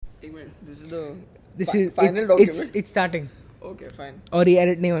एक minute, this is the This is final document. it's starting. Okay, fine. और ये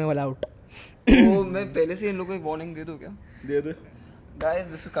edit नहीं होने वाला out. तो मैं पहले से इन लोगों को एक warning दे दूं क्या? दे दे. Guys,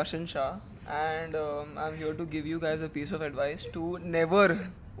 this is Kashin Shah and I'm here to give you guys a piece of advice to never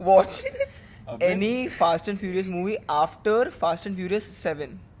watch any Fast and Furious movie after Fast and Furious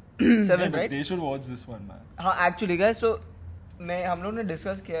 7. 7, right? They should watch this one, man. हाँ, actually guys, so हम लोग ने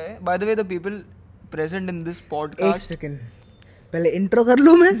discuss किया है. By the way, the people present in this podcast. एक second. पहले intro कर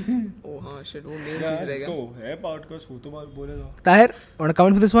लूँ मैं. Oh हाँ, shit, वो main चीज रहेगा. इसको है podcast, वो तो बात बोले तो. Taher, wanna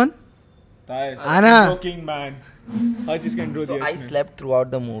comment for this one? Taher, Anna. intro king man. हर चीज का intro So दिया I इसने. slept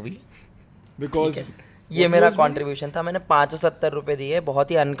throughout the movie. Because ये मेरा कंट्रीब्यूशन था. मैंने 570 रुपए दिए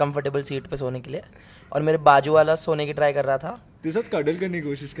बहुत ही अनकंफर्टेबल सीट पे सोने के लिए, और मेरे बाजू वाला सोने की ट्राई कर रहा था, तेरे साथ कडल करने की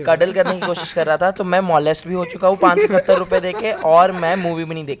कोशिश कर कर रहा था. तो मैं मॉलेस्ट भी हो चुका हूँ 570 रुपए देके, और मैं मूवी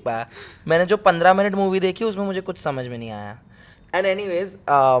भी नहीं देख पाया. मैंने जो 15 मिनट मूवी देखी उसमें मुझे कुछ समझ में नहीं आया. एंड एनीवेज,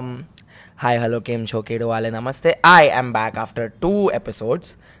 हाय हेलो केम छो केडो वाले नमस्ते. I am back after 2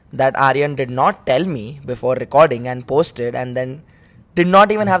 episodes that Aryan did not tell me before recording and posted, and then did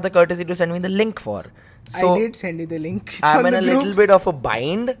not even have the courtesy to send me the link for. So I did send you the link. It's I'm on in the a little groups. bit of a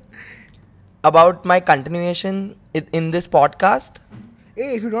bind about my continuation in this podcast. Hey,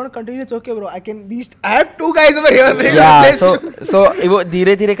 if you don't continue, it's okay, bro. I have 2 guys over here. Yeah, so वो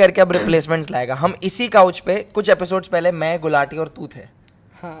धीरे धीरे करके अब replacements लाएगा. हम इसी couch पे कुछ एपिसोड्स पहले मैं, गुलाटी और तू थे,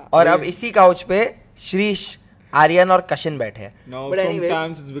 हाँ. और अब इसी काउच पे श्रीश, आर्यन और कशिन बैठे हैं. Now But anyways,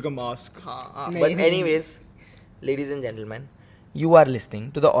 sometimes it's become ask. but anyways, ladies and gentlemen, you are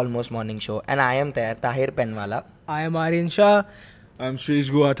listening to the Almost Morning Show, and I am Taher Penwala. I am Aryan Shah. I'm Sreesh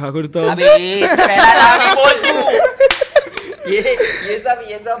Guha Thakur ta. अबे पहला नाम ही बोल तू.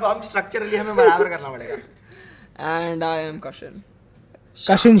 ये सब हम structurally हमें बराबर करना पड़ेगा. And I am Kashin.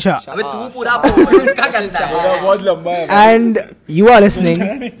 Kashin Shah. अबे तू पूरा बोल, इसका करता है. बहुत लंबा है. And you are listening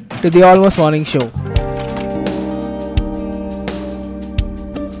to the Almost Morning Show.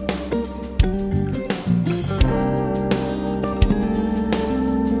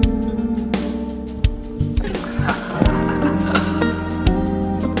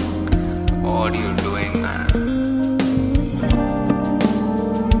 What are you doing, man?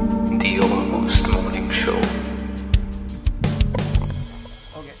 The Almost Morning Show.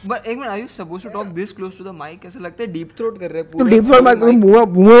 Okay. But एक minute, are you supposed to talk this close to the mic? ऐसा लगता है deep throat कर रहे हैं तू deep throat मत,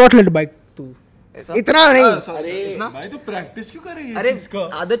 मुंह मत let bike तू. ऐसा? इतना नहीं. अरे इतना? भाई तो प्रैक्टिस क्यों कर रही है अरे चीज का?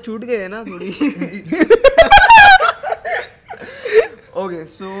 आदत छूट गई है ना थोड़ी. Okay,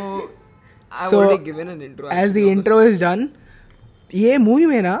 so I've already given an intro. As the intro is done, ये मूवी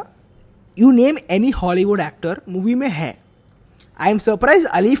में ना, you name any Hollywood actor movie में है. I am surprised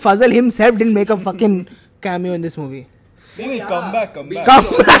Ali Fazal himself didn't make a fucking cameo in this movie. नहीं, come back.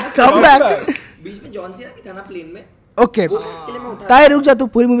 Come back. बीच में John Cena भी था ना प्लेन में. Okay. ताए रुक जा, तू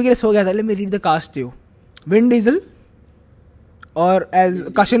पूरी मूवी के लिए सो गया था. Let me read the cast to you. Vin Diesel, और as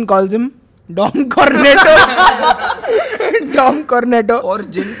Kashin calls him, Dom Cornetto. Dom Cornetto. और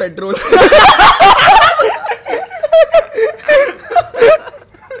जिन petrol.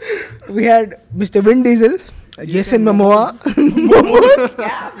 We had Mr. Vin Diesel, Jason Momoa,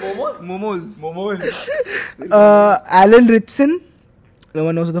 Momos. Alan Ritchson. No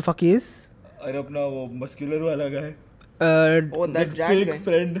one knows who the fuck he is. अरे अपना वो muscular वाला गाय. Oh, that Jack fake guy.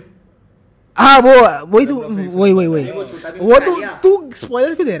 Friend. हाँ वही वो तू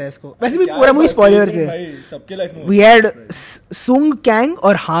स्पॉइलर क्यों दे रहा है इसको? वैसे भी पूरा मूवी स्पॉइलर है. भाई सबके लाइफ में. We had Sung Kang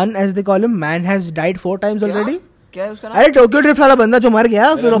और Han as they call him. Man has died 4 times already. क्या है उसका नाम? अरे टोक्यो ड्रिफ्ट वाला बंदा जो मर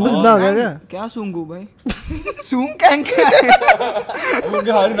गया फिर वापस जिंदा हो गया क्या? क्या सूंगू भाई? सूंग कैंग क्या है?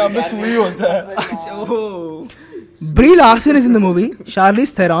 उनके हर नाम में सुई होता है. अच्छा ओ. Brie Larson is in the movie.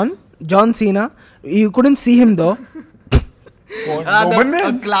 Charlize Theron, John Cena. You couldn't see him though.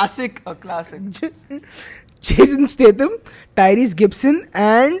 A classic. Jason Statham, Tyrese Gibson,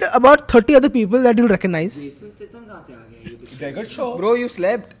 and about 30 other people that you'll recognize. Dagger Shaw. Bro, you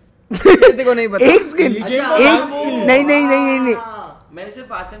slept. देखो नहीं पता. एक second. नहीं. मैंने सिर्फ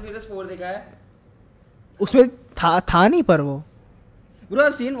fast and furious 4 देखा है. उसमें था नहीं पर वो. Bro,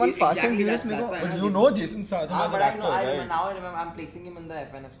 I've seen one Fast and Exactly, Furious में that's को. why. But you know Jason Statham as an but I actor, know. right? Now I remember. I'm placing him in the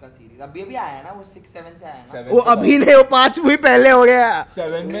FNF का series. अभी आया है ना वो 6-7 से आया है ना. वो अभी नहीं, वो 5 मूवी पहले हो गया.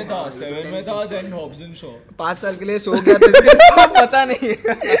 7 में था then Hobbs and Shaw. 5 साल के लिए सो गया था इसको पता नहीं.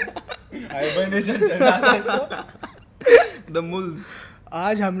 Hibernation चल रहा था इसको. The Mulls.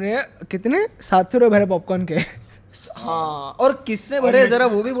 आज हमने कितने 700 रुपए भरे पॉपकॉर्न के. हाँ, और किसने भरे जरा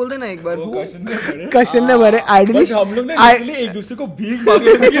वो भी बोल देना एक बार. कशन ने भरे. आइडियली हम लोग ने एक दूसरे को भीख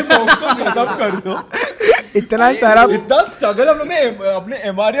मांगे थे कि पॉपकॉर्न खत्म कर दो. इतना सारा इतना स्ट्रगल हम लोग ने अपने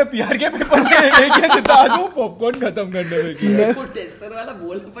एमआर या पीआर के पेपर के लिए नहीं किया जितना आज वो पॉपकॉर्न खत्म करने में किया। वो टेस्टर वाला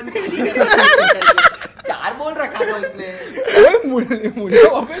बोल अपन खाली कर रहा 4 बोल रखा था उसने। मुझे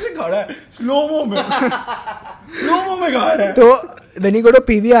वहाँ से खड़ा है स्लोमो में खा रहा है। तो when you go to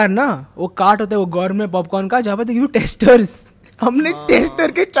PVR ना, वो कार्ट होता है वो गवर्नमेंट पॉपकॉर्न का, जहाँ पे they give you testers. हमने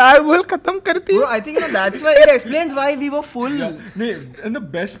टेस्टर के 4 बोल खत्म कर दी। Bro, I think that's why it explains why we were full. And the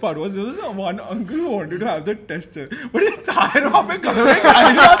best part was there was one uncle who wanted to have the tester, but ये Taher वहाँ पे घर में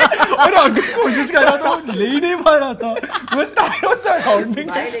गाड़ी और अंकल कोशिश कर रहा था, वो ले ही नहीं पा रहा था, बस Taher was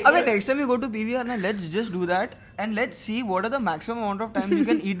surrounding. अबे next time we go to PVR ना, let's just do that and let's see what are the maximum amount of times you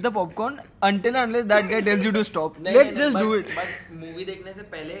can eat the popcorn until unless that guy tells you to stop. Let's just do it. But movie देखने से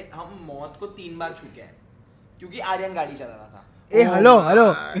पहले हम मौत को 3 बार छूके हैं क्योंकि आर्यन गाड़ी चला रहा था। ए हेलो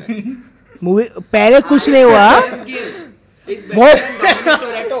मूवी पहले कुछ नहीं हुआ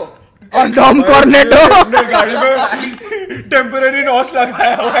और डॉम कॉर्नेटो अपने गाड़ी में टेम्पररी नॉस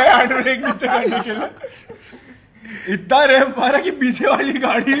लगाया हुआ है हैंड ब्रेक नीचे करने के लिए, इतना रेफ मारा कि पीछे वाली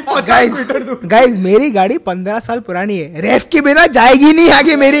गाड़ी 50 मीटर दूर। गाइस मेरी गाड़ी 15 साल पुरानी है, रेफ के बिना जाएगी नहीं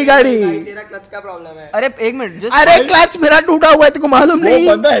आगे मेरी गाड़ी। तेरा क्लच का प्रॉब्लम है। अरे एक मिनट just अरे क्लच मेरा टूटा हुआ है, तेको मालूम नहीं?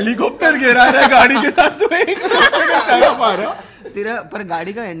 वो बंदा हेलीकॉप्टर गिरा रहा है गाड़ी के साथ, तो एक चला पा रहा। तेरा पर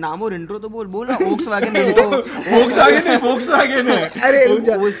गाड़ी का नाम और इंट्रो तो बोल ना, Volkswagen इंट्रो। Volkswagen है। अरे रुक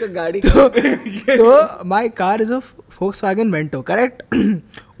जा। वो इसका गाड़ी तो my car is a Volkswagen Vento, correct?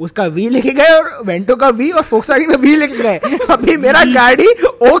 उसका वी लेके गए और वेंटो का वी और Volkswagen का वी लेके गए। अभी मेरा गाड़ी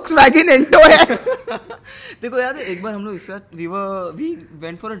Volkswagen Vento है। देखो याद है एक बार हम लोग इसका we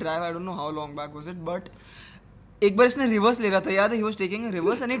went for a drive, I don't know how long back was it, but एक बार इसने रिवर्स ले रहा था, याद है? he was taking a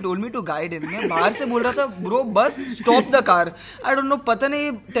reverse and he told me to guide him. मैं बाहर से बोल रहा था bro bus stop the car, I don't know पता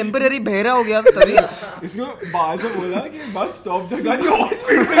नहीं टेम्पररी बहरा हो गया तभी इसको बाहर से बोला कि bus stop the car,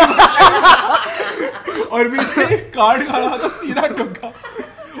 hospital और बीच में कार्ड खड़ा था, सीधा ठुका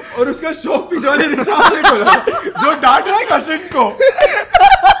और उसका शॉक पीछे वाले रिक्शा से खोला जो डांट रहा है कशिन को।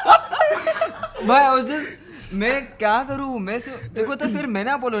 भाई I was just मैं क्या करूँ, मैं देखो तो फिर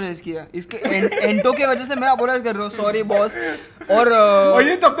मैंने अपोलोजाइज किया इसके एंटो के वजह से, मैं अपोलोजाइज कर रहा हूँ, सॉरी बॉस। और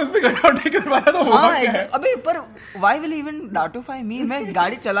ये तब तक फिगर आउट नहीं कर पाया तो हाँ अबे पर व्हाई विल इवन डाटोफाई मी? मैं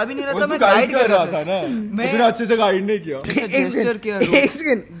गाड़ी चला भी नहीं रहा था, मैं गाइड कर रहा था ना, मैं अच्छे से गाइड नहीं किया। जेस्चर किया। एक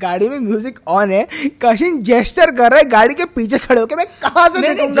सेकंड, गाड़ी में म्यूजिक ऑन है, कशिन जेस्चर कर रहा है गाड़ी के पीछे खड़े होके, मैं कहां से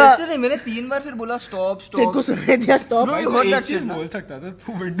देखूंगा? जेस्चर नहीं, मैंने 3 बार फिर बोला स्टॉप स्टॉप, तेरे को सुनाई दिया स्टॉप? एक चीज बोल सकता था,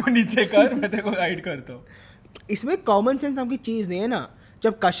 तू विंडो नीचे कर, मैं तेरे को गाइड करता हूँ। इसमें कॉमन सेंस नाम की चीज नहीं है ना।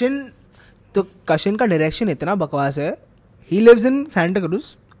 जब कशिन का डायरेक्शन इतना बकवास है, he lives in Santa cruise,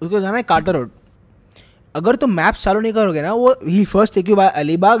 उसको जाना है कार्टर रोड। अगर तुम मैप्स चालू नहीं करोगे ना, वो ही first take you bye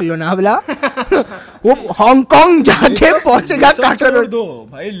Alibag, Lonavala, वो हांगकांग जाके पहुंचेगा कार्टर रोड। दो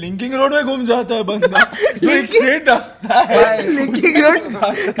भाई लिंकिंग रोड में घूम जाता है बंदा, जो एक स्ट्रेट रास्ता है।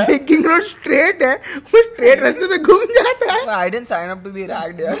 लिंकिंग रोड स्ट्रेट है, वो स्ट्रेट रास्ते पे घूम जाता है। I didn't sign up to be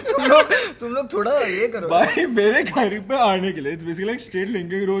ragged यार। तुम लोग थोड़ा ये करो भाई। मेरे घर पे आने के लिए इट्स बेसिकली एक स्ट्रेट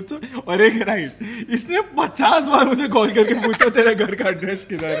लिंकिंग रोड और एक राइट। इसने 50 बार मुझे कॉल करके पूछा तेरा घर का एड्रेस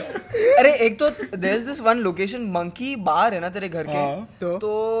किधर है। अरे एक तो there is this one location, monkey bar है ना तेरे घर के,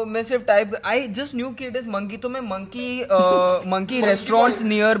 तो मैं सिर्फ टाइप आई जस्ट न्यू कि इट इज मंकी, तो मैं monkey restaurants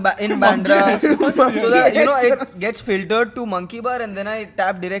near in Bandra, so that you know it gets filtered to monkey bar and then I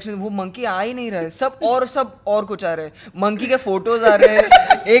tap direction. वो मंकी आ ही नहीं रहा है, सब और कुछ आ रहे हैं, मंकी के फोटोज आ रहे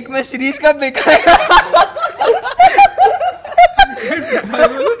हैं, एक में श्रीश का दिखाया।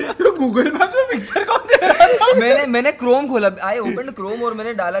 तो गूगल मैप्स में पिक्चर कौन दे रहा था? मैंने क्रोम खोला, आई ओपन क्रोम और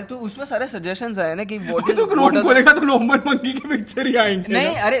मैंने डाला, तो उसमें सारे सजेशंस आए ना कि व्हाट इज, तो क्रोम खोलेगा तो नॉर्मल मंकी की पिक्चर ही आएंगे।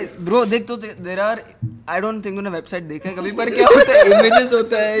 नहीं अरे ब्रो देख, तो there are, I don't think तूने वेबसाइट देखा है कभी, पर क्या होता है, इमेजेस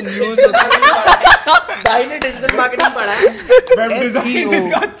होता है, न्यूज़ होता है, भाई ने डिजिटल मार्केटिंग पढ़ा है, वेब डिजाइन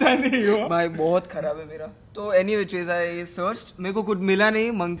इसका अच्छा नहीं हुआ भाई, बहुत खराब है मेरा। तो एनीवे चीज आई सर्च, मेरे को कुछ मिला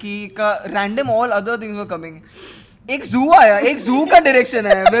नहीं मंकी का, random all other things were coming. एक जू आया, एक जू का डायरेक्शन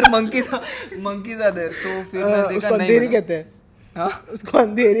है वेयर मंकीज आर देयर, तो फिर मैं देखा उसको नहीं, अंधेरी कहते हैं। हाँ उसको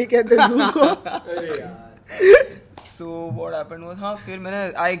अंधेरी कहते हैं जू को। अरे यार So what happened was, हाँ फिर मैंने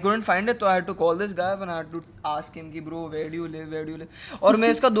I couldn't find it, तो I had to call this guy and I had to ask him कि bro where do you live? और मैं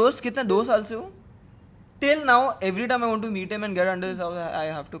इसका दोस्त कितने 2 साल से हूँ। Till now every time I want to meet him and get under his house, I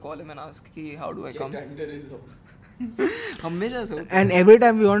have to call him and ask कि how do I come? Get under his house. हमेशा से। And every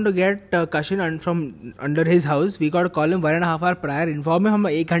time we want to get Kashin from under his house, we got to call him 1.5 hour prior, inform में हम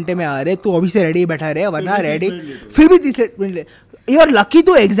 1 घंटे में आ रहे, तू अभी से रेडी बैठा रहे, वरना रेडी फिर भी 30 minute late. You are lucky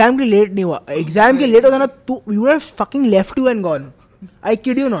तू एग्जाम के लेट नहीं हुआ, एग्जाम के लेट होता ना तू you are fucking left you and gone, I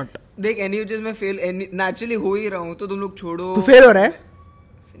kid you not. देख एनी चीज में फेल नेचुरली हो ही रहा हूँ, तो तुम लोग छोड़ो। तू फेल हो रहा है?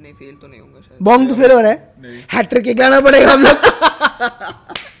 नहीं फेल तो नहीं होगा शायद. बॉन्ग तो फेल हो रहा है. हैट्रिक एक लाना पड़ेगा हम लोग.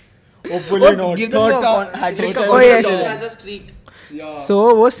 Hopefully not. Give them Third the time. hat-trick Oh, yes. So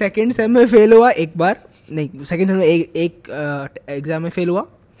वो सेकंड सेम में फेल हुआ एक बार. नहीं, सेकंड सेम में एक एग्जाम में फेल हुआ.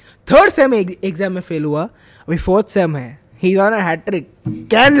 थर्ड सेम एग्जाम में फेल हुआ. अभी फोर्थ सेम है. He's on a hat trick.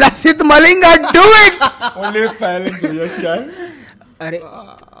 Can Lasit Malinga do it? Only Fahal and Sreesh can. अरे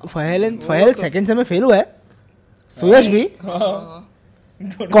फहल सेकंड सेम में फेल हुआ है. सुयश भी.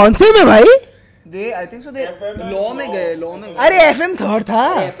 कौन से में भाई? They I think so they law में गए. अरे FM थर्ड था.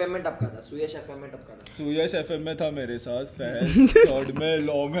 FM में टपका था. सुयश FM में टपका था. सुयश FM में था मेरे साथ. फहल थर्ड में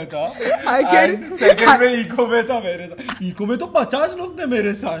लॉ में था. सेकंड में इको में था मेरे साथ. इको में तो 50 लोग थे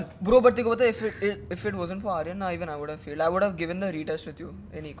मेरे साथ. Bro, but देखो पता है if it wasn't for Aryan, even I would have failed. I would have given the retest with you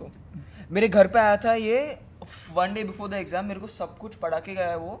in eco. मेरे घर पे आया था ये one day before the exam. मेरे को सब कुछ पढ़ा के गया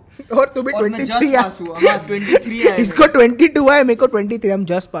है वो. और तुम्हें 23 पास हुआ. हाँ 23 है. इसको 22 है, मेरे को 23. हम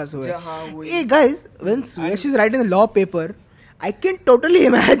जस्ट पास हुए. हाँ वही. Hey guys, when Suyash is writing the law paper, I can totally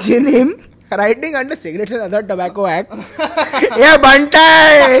imagine him writing under Cigarettes and Other Tobacco Acts. ये बनता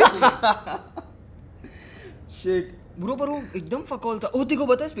है. Shit. ब्रो पर वो एकदम फकौल था. ओ देखो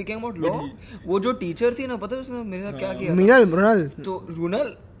पता है स्पीकिंग अबाउट लॉ, वो जो टीचर थी ना, पता है उसने मेरे साथ क्या किया? मिनल तो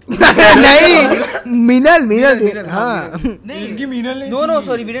रूनल नहीं, मिनल हाँ. इनकी मीनल नहीं. No,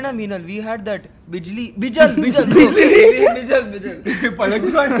 sorry, we didn't have Meenal. We had that बिजल. पलक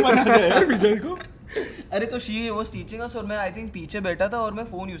दुकान बना रहे हैं विजय को. अरे तो she was teaching us और मैं I think पीछे बैठा था और मैं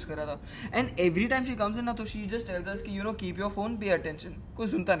फोन यूज कर रहा था. And every time she comes in ना तो she just tells us कि keep your phone, pay attention. कोई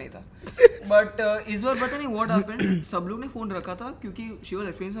सुनता नहीं था. But इस बार पता नहीं what happened. सब लोग ने फोन रखा था क्योंकि she was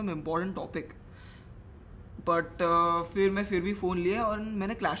explaining some important topic. But फिर भी फोन लिया और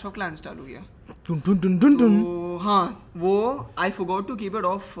मैंने Clash of Clans चालू किया. तो हाँ वो I forgot to keep it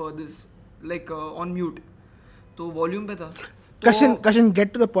off this like on mute. तो वॉल्यूम पे था. Kashin,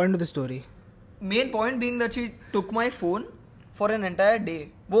 get to the point of the story. Main point being that she took my phone for an entire day.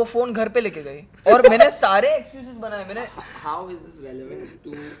 वो phone घर पे लेके गई और मैंने सारे एक्सक्यूजेस बनाए. मैंने How is this relevant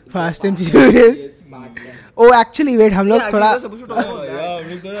to Fast and Furious? Oh, actually, wait, हम लोग थोड़ा.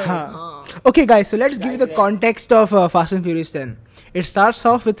 हाँ. Okay, guys, so let's give you the context of Fast and Furious then. It starts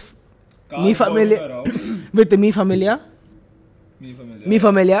off with Me Familia.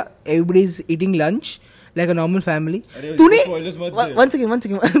 Everybody's eating lunch like a normal family. तूने one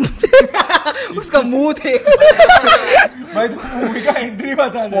second. उसका मुंह थे. भाई तो मूवी का एंट्री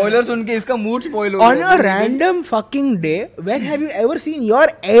बता. स्पॉइलर सुन के इसका मूड स्पॉइल हो गया. On a random fucking day, when have you ever seen your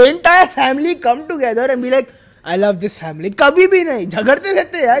entire family come together and be like, I love this family? कभी भी नहीं. झगड़ते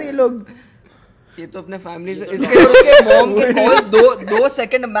रहते यार ये लोग. ये तो अपने फैमिली से इसके और उसके मॉम के कॉल 2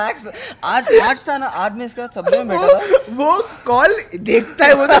 सेकंड मैक्स. आज था ना, आज मैं इसके साथ सब में बैठा था. वो कॉल देखता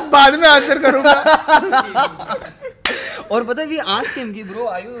है, वो तो बाद में आंसर करूंगा. और पता है वी आस्क हिम कि ब्रो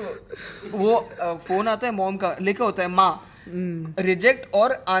आर यू, वो फोन आता है मॉम का, लिखा होता है माँ, रिजेक्ट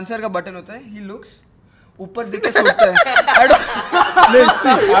और आंसर का बटन होता है. ही लुक्स ऊपर देख के सोचता है.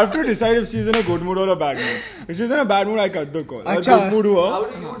 I have to decide if she's in a good mood or a bad mood. If she's in a bad mood, I cut the call. अच्छा. Good mood हुआ. How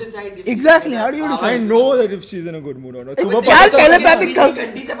do you decide? Exactly, how do you decide? I know that if she's in a good mood or not. सुबह यार telepathic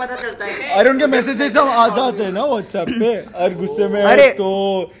घंटी से पता चलता है. अरे उनके मैसेजेस हम आ जाते हैं ना WhatsApp पे. और गुस्से में अरे तो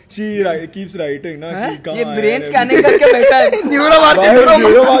she keeps writing ना कि कहाँ ये ब्रेन स्कैनिंग करके बैठा है.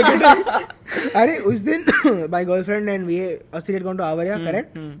 Neuro marketing. अरे उस दिन my girlfriend and we straight gone to Avaria,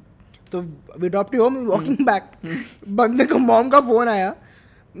 correct? तो we dropped you home, walking back. बंदे को मॉम का फोन आया.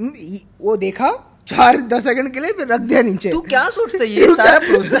 वो देखा 4-10 सेकंड के लिए, फिर रख दिया नीचे. तू क्या सोचता है ये सारा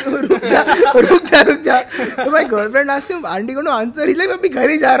प्रोसेस? रुक जा. तो my girlfriend asked him, aunty को आंसर ही ले, मैं अभी घर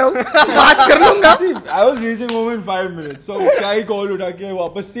ही जा रहा हूँ, बात कर लूंगा. I was reaching home in 5 minutes. So क्या ही कॉल उठा के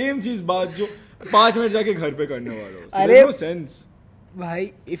वापस सेम चीज बात जो 5 मिनट जाके घर पे करने वाला हो. अरे no sense.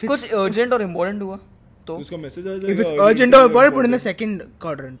 भाई कुछ अर्जेंट और इम्पोर्टेंट हुआ तो उसका मैसेज आ जाएगा. if it's urgent or important, put in the second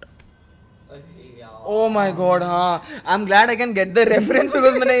quadrant. Oh my God, हाँ. I'm glad I can get the reference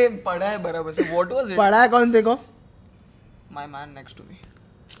because मैंने पढ़ा है बराबर से. What was it? पढ़ा है कौन देखो? My man next to me.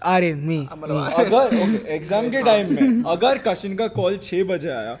 अरे me. अगर एग्जाम के टाइम में अगर कशिन का कॉल 6 बजे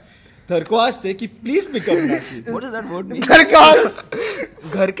आया, दरख्वास्त है कि प्लीज पिकअप ना कीजिए. What does that word mean?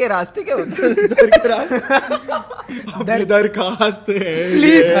 घर के रास्ते क्या होते हैं? दरखास्त है.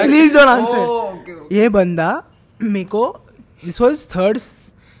 Please don't answer. Okay. ये बंदा मेरे को, this was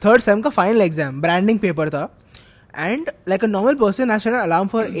third sem का फाइनल एग्जाम, ब्रांडिंग पेपर था. And like a normal person I set an alarm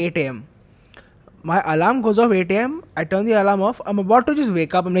for 8 AM. My alarm goes off 8 AM. I turn the alarm off. I am about to just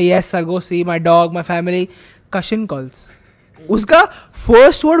wake up. I am like yes I go see my dog, my family. Kashin calls. उसका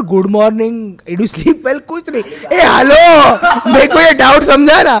first word good morning, did you sleep well, कुछ नहीं. ए hello, मेरे को ये doubt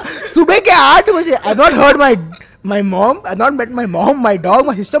समझा ना. सुबह के 8 बजे. आई not heard My mom, I've not met my mom, my dog,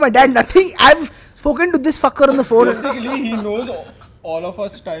 my sister, my dad, nothing. I've spoken to this fucker on the phone. Basically, he knows all of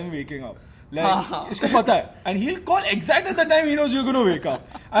us time waking up. Like, इसको पता है. And he'll call exact at the time he knows you're going to wake up.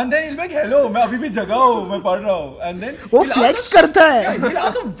 And then he'll be like, hello, मैं अभी भी जगा हूँ, मैं पढ़ रहा हूँ. And then वो flex करता है. Yeah, he'll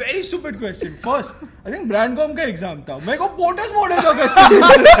ask a very stupid question. First, I think Brandcom का exam था. मेरे को POTUS model का question.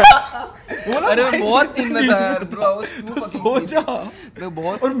 अरे बहुत दिन में था यार bro. तो सोचा. मैं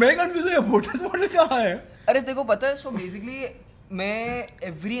बहुत. और मैं confused है POTUS model कहाँ है? अरे तेरे को पता है so basically मैं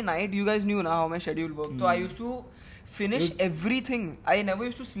every night you guys knew ना how my schedule worked. So I used to finish everything. I never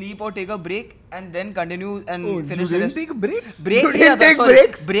used to sleep or take a break and then continue and finish the rest. You didn't take breaks? Break You लिया didn't था, take sorry.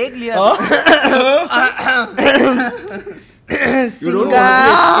 breaks? Break लिया था.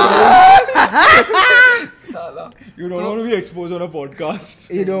 साला. You don't want to be exposed on a podcast.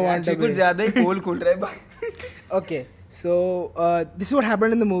 You don't want to कुछ be. ज़्यादा ही पोल खुल रहा है भाई. Okay, so this is what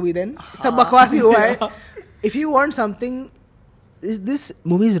happened in the movie then. सब बकवास ही हुआ है. If you want something, this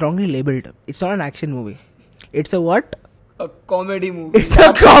movie is wrongly labeled. It's not an action movie. It's a what? A comedy movie. It's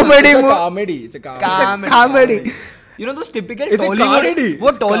a comedy movie. Comedy. It's a comedy. It's a comedy. You know those typical It's a Tollywood. comedy. वो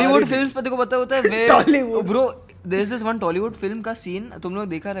It's a Tollywood comedy. films पता को पता होता है where Tollywood. bro there's this one Tollywood film का scene तुम लोग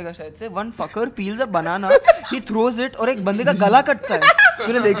देखा रहेगा शायद से one fucker peels a banana he throws it और एक बंदे का गला कटता है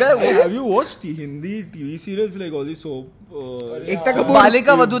तूने देखा है Hey, वो have you watched Hindi TV serials like all these soap? Ekta Kapoor.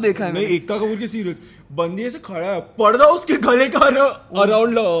 Balika Vadhu देखा है नहीं मैंने. एकता कपूर के सीरियल्स बंदी ऐसे खड़ा है पर्दा उसके गले का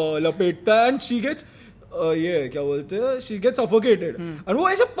अराउंड लपेटता है एंड शी गेट्स ये क्या बोलते हैं शी गेट्स सफोकेटेड और वो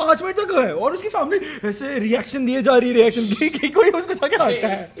ऐसे 5 मिनट तक है और उसकी फैमिली ऐसे रिएक्शन दिए जा रही है रिएक्शन की कोई उसको जाके हटता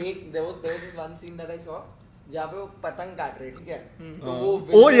है. एक there was this one scene that I saw जहाँ पे वो पतंग काट रहे ठीक है तो वो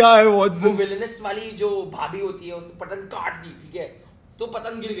Oh yeah, I watched वो this. विलेनस वाली जो भाभी होती है उसने पतंग काट दी ठीक है तो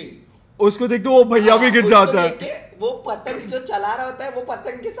पतंग गिर गई. उसको देखते वो भैया भी गिर उसको जाता देख है. के वो पतंग जो चला रहा होता है वो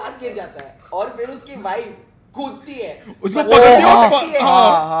पतंग के साथ गिर जाता है और फिर उसकी वाइफ कूदती है उसको पतंग पकड़ती है, पकड़ती है,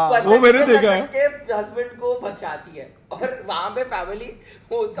 हाँ, पतंग वो मैंने से देखा है. पकड़ के हस्बैंड को बचाती है और वहां पे फैमिली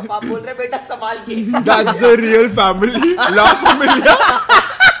वो उसका बाप बोल रहे बेटा संभाल के. That's the real family. La familia.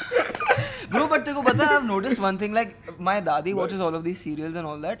 Bro, but तेरे को पता है I've noticed one thing like my दादी watches all of these serials and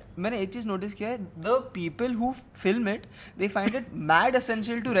all that. मैंने एक चीज notice किया है the people who film it they find it mad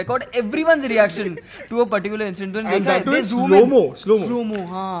essential to record everyone's reaction to a particular incident. तूने And देखा है that too they in zoom slow-mo, in slow-mo. slow-mo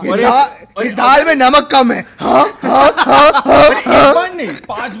हाँ. ये दाल में नमक कम है. हाँ एक बार नहीं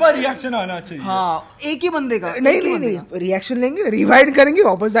 5 बार रिएक्शन आना चाहिए. हाँ एक ही बंदे का नहीं रिएक्शन लेंगे रिवाइंड करेंगे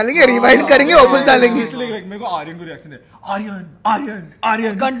वापस डालेंगे रिवाइंड करेंगे वापस डालेंगे. इसलिए मेरे को आर्यन को रिएक्शन है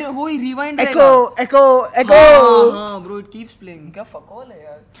आर्यन कंटिन्यू वो ही रिवाइंड एको हाँ ब्रो इट कीप्स प्लेइंग क्या फकॉल है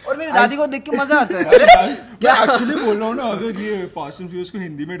यार. और मेरी दादी को देख के मजा आता है. अरे क्या एक्चुअली बोल रहा हूँ ना अगर ये फास्ट एंड फ्यूरियस को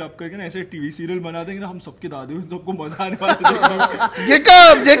हिंदी में डब करके ना ऐसे टीवी सीरियल बना देंगे ना हम सबके दादी सबको मजा आने वाला है देखने में.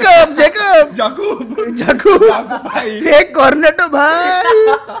 जेकब जाकू भाई हे कॉर्नेटो भाई.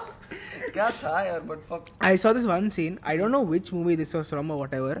 क्या था यार but fuck. I saw this one scene. I don't know which movie this was from or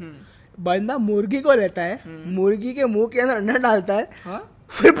whatever. बंदा मुर्गी को लेता है मुर्गी के मुंह के अंदर अंडा डालता है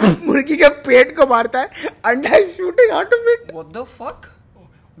फिर मुर्गी के पेट को मारता है अंडा shooting out of it. What the fuck?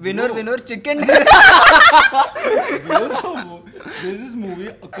 Winner chicken. There's this movie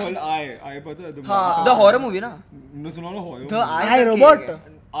called I पता है हाँ the horror movie ना. No, it's not a horror. The I Robot.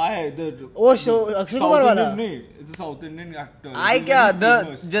 O show Akshay Kumar वाला. नहीं, it's a South Indian actor. I क्या the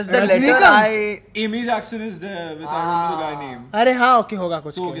just the letter Rajinikanth. I. Amy Jackson is there with I don't know the guy name. अरे हाँ okay होगा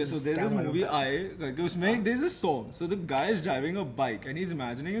कुछ. So okay, so there's this movie करके उसमें there's this song. So the guy is driving a bike and he's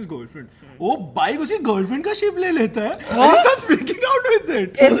imagining his girlfriend. वो bike उसकी girlfriend का shape ले लेता है. And he starts freaking out with it.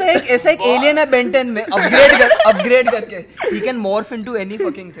 ऐसा एक एलियन है बेंटन में अपग्रेड करके he can morph into any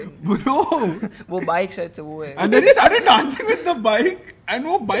fucking thing. Bro. वो बाइक शायद से वो है. And then he started dancing with the bike and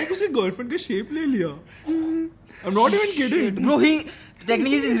वो बाइक उसकी गर्लफ्रेंड का शेप ले लिया. I'm not even kidding. Bro he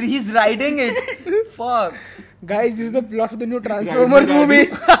technically he's riding it. Fuck. Guys, this is the plot of the new Transformers movie.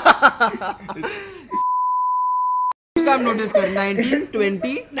 उसका हम notice कर 19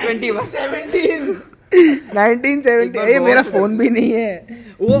 20 21 1970. ये मेरा फोन भी नहीं है.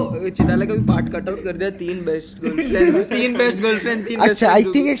 वो चिताला का भी पार्ट कट आउट कर दिया. 3 बेस्ट गर्लफ्रेंड 3 अच्छा I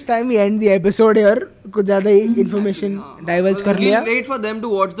think it's time we end the episode here. कुछ ज्यादा ही इंफॉर्मेशन डाइवर्ज कर लिया wait for them to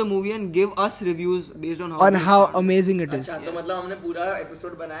watch the movie and give us reviews based on on how amazing it is. अच्छा तो मतलब हमने पूरा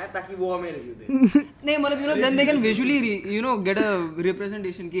एपिसोड बनाया ताकि वो हमें रिव्यू दे. नहीं मतलब then they can visually get a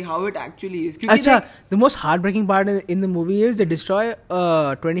representation की how it actually is. अच्छा the most heartbreaking part in the movie is they destroy a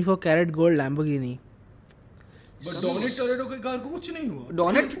 24 karat gold Lamborghini. But Dominic Toretto के कार को कुछ नहीं हुआ.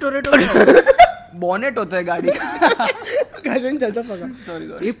 डोनेट टोरेटो बॉनेट होता है गाड़ी का. Kashin चलता पका. Sorry.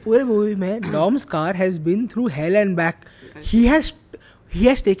 ये पूरे मूवी में Dom's car has been through hell and back. he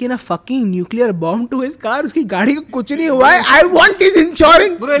has taken a fucking nuclear bomb to his car. उसकी गाड़ी को कुछ नहीं हुआ है. I want his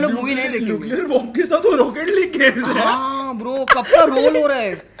insurance. Bro ये लोग मूवी नहीं देखी न्यूक्लियर बॉम्ब के साथ वो रॉकेट लीग खेल रहे हैं. हाँ ब्रो कब का रोल हो रहा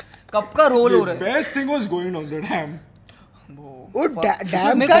है best thing was going on the dam. वो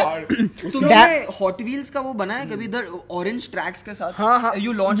डैम मेरे का तुमने हॉट व्हील्स का वो बनाया कभी द ऑरेंज ट्रैक्स के साथ. हाँ.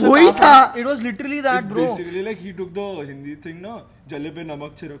 यू लॉन्च वही था. It was literally that bro. Basically like he took the Hindi thing ना, जले पे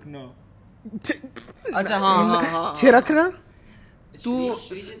नमक छिड़कना. अच्छा हाँ छिड़कना.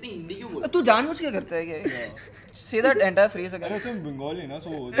 तू जानबूझ के करता है क्या? से दैट एंटायर फ्रेज अगर अरे सब बंगाली ना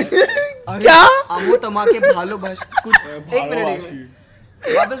सो क्या? आमो तमाके भालो भाष कुछ. एक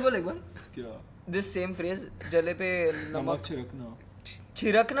मिनट वापस बोल एक बार. क्या दिस सेम फ्रेज जले पे नमक छिड़कना.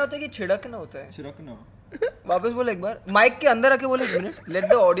 छिड़कना होता है कि छिड़कना होता है? छिड़कना. वापस बोल एक बार. माइक के अंदर आके बोल एक मिनट. Let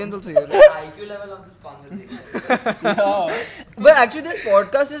the audience also hear. IQ level of this conversation. But actually this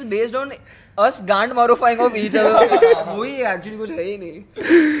podcast is based on us गांड मारूफाइंग of each other. वही एक्चुअली कुछ है ही नहीं.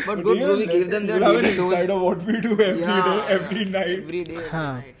 But good bro, we give them their daily dose. Inside of what we do every day, every night. Every day.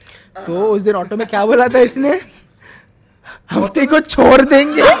 हाँ. तो उस दिन ऑटो में क्या बोला था इसने? हम तेरे को छोड़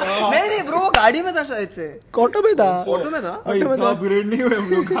देंगे. नहीं ब्रो गाड़ी में था शायद से. ऑटो में था. ऑटो में था. भाई इतना अपग्रेड नहीं हुए हम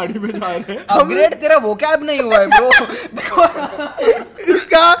लोग, गाड़ी में जा रहे हैं. अपग्रेड तेरा वोकैब नहीं हुआ है ब्रो.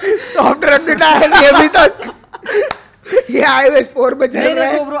 इसका सॉफ्टवेयर अपडेट आया नहीं अभी तक. ये iOS 4 पे चल रहा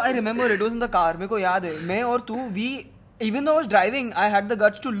है. नहीं bro I remember it was in the car. मेरे को याद है मैं और तू we even though I was driving I had the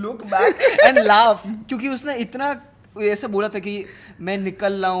guts to look back and laugh क्योंकि उसने इतना ऐसे बोला था कि मैं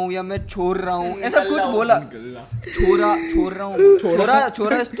निकल रहा हूँ या मैं छोड़ रहा हूँ ऐसा कुछ बोला. छोड़ रहा हूँ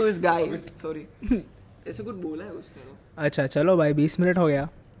छोरा इस तो इस गाय सॉरी ऐसे कुछ बोला है उसने. अच्छा चलो भाई 20 मिनट हो गया.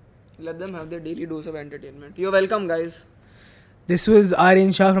 Let them have their daily dose of entertainment. You're welcome guys. This was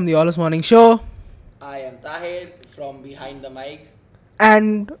Aryan Shah from the Almost Morning Show. I am Taher from behind the mic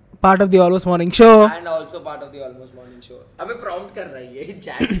And part of the Almost Morning Show. and also part of the Almost Morning Show. अबे prompt कर रही है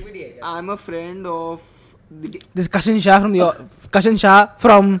ChatGPT है क्या? I'm a friend of This is Kashin Shah from the Kashin Shah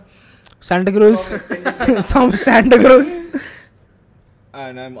from Santa Cruz. From Santa Cruz.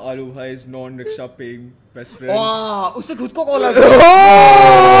 And I'm Alu Bhai's non-rickshaw paying best friend. वाह उसने खुद को कॉल किया.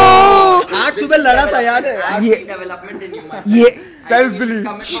 आज सुबह लड़ा था याद है. ये Development in human. ये Self belief.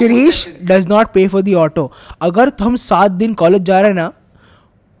 Shreesh does not pay for the auto. अगर हम 7 दिन कॉलेज जा रहे हैं ना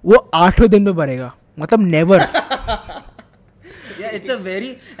वो 8वें दिन पे भरेगा. मतलब never. Yeah, it's a very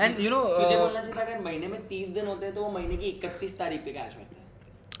and you know तुझे बोलना चाहिए था अगर महीने में 30 दिन होते हैं तो वो महीने की 31 तारीख पे कैश मिलता है.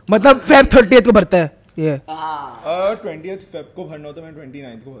 मतलब Feb 30th को भरता है ये. हाँ 20th Feb को भरना होता मैं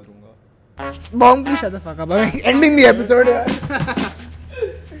 29th को भरूंगा. Bomb please shut the fuck up. I'm ending the episode.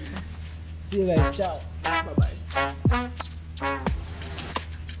 See you guys. Ciao. bye bye.